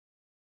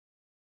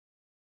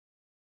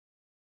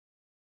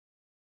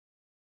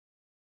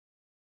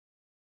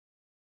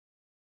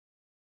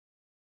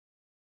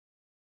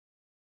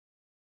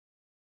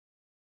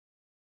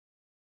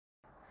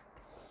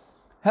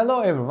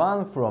Hello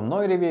everyone from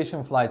Noir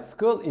Aviation Flight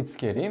School, it's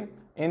Kerim.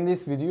 In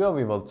this video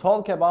we will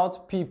talk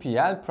about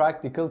PPL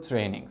practical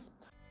trainings.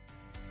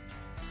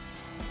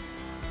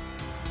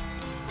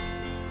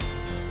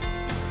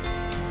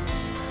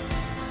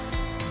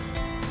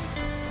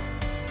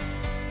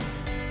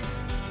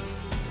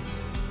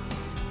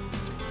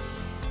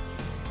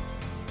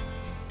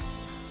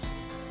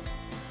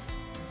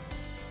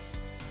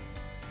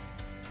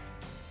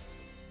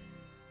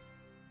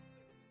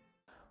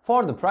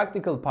 For the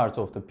practical part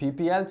of the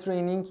PPL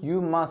training,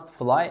 you must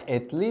fly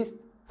at least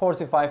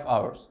 45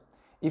 hours.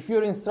 If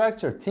your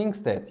instructor thinks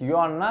that you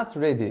are not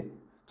ready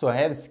to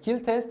have skill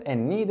test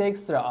and need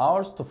extra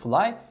hours to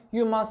fly,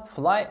 you must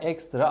fly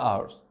extra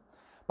hours.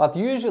 But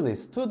usually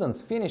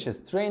students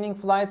finishes training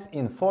flights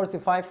in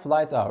 45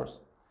 flight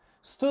hours.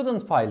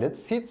 Student pilot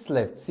sits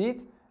left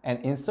seat and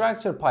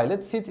instructor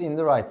pilot sits in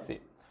the right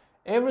seat.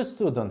 Every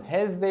student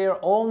has their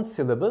own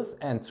syllabus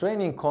and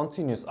training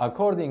continues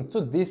according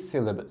to this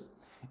syllabus.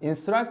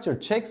 Instructor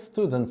checks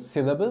students'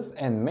 syllabus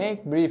and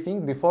make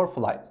briefing before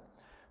flight.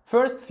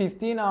 First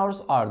 15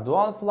 hours are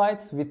dual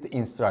flights with the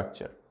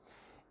instructor.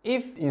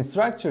 If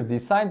instructor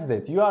decides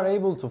that you are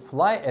able to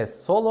fly as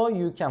solo,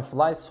 you can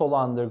fly solo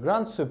under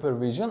ground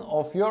supervision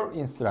of your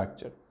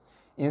instructor.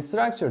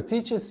 Instructor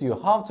teaches you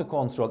how to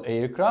control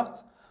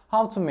aircraft,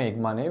 how to make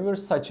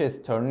maneuvers such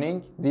as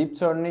turning, deep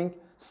turning,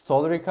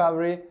 stall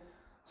recovery,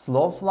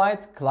 slow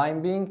flight,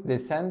 climbing,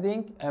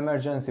 descending,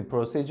 emergency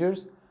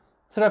procedures,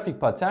 traffic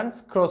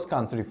patterns,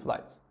 cross-country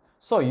flights.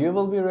 So you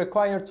will be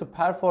required to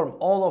perform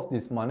all of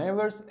these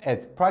maneuvers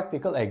at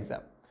practical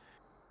exam.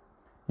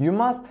 You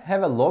must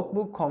have a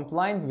logbook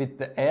compliant with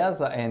the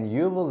EASA and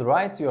you will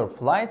write your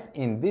flights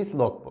in this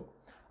logbook.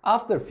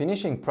 After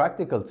finishing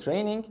practical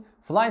training,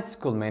 flight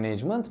school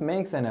management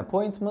makes an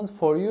appointment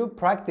for you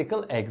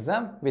practical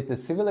exam with the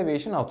Civil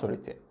Aviation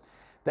Authority.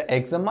 The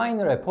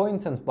examiner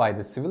appointed by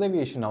the Civil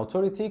Aviation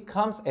Authority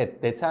comes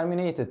at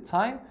determined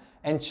time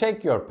and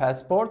check your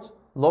passport,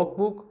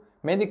 logbook,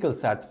 medical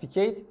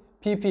certificate,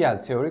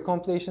 PPL theory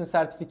completion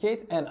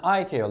certificate and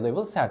ICAO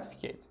level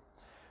certificate.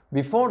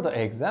 Before the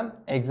exam,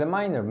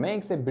 examiner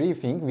makes a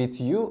briefing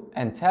with you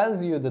and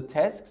tells you the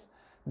tasks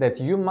that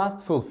you must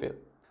fulfill.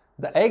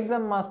 The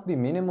exam must be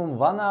minimum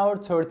 1 hour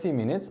 30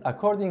 minutes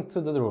according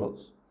to the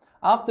rules.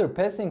 After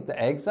passing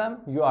the exam,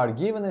 you are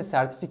given a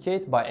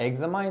certificate by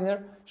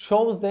examiner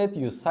shows that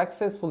you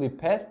successfully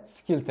passed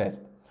skill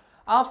test.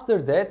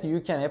 After that, you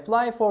can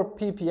apply for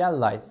PPL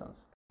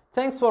license.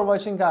 Thanks for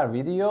watching our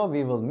video.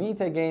 We will meet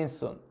again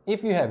soon.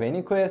 If you have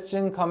any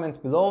question, comment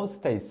below.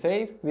 Stay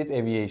safe with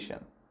aviation.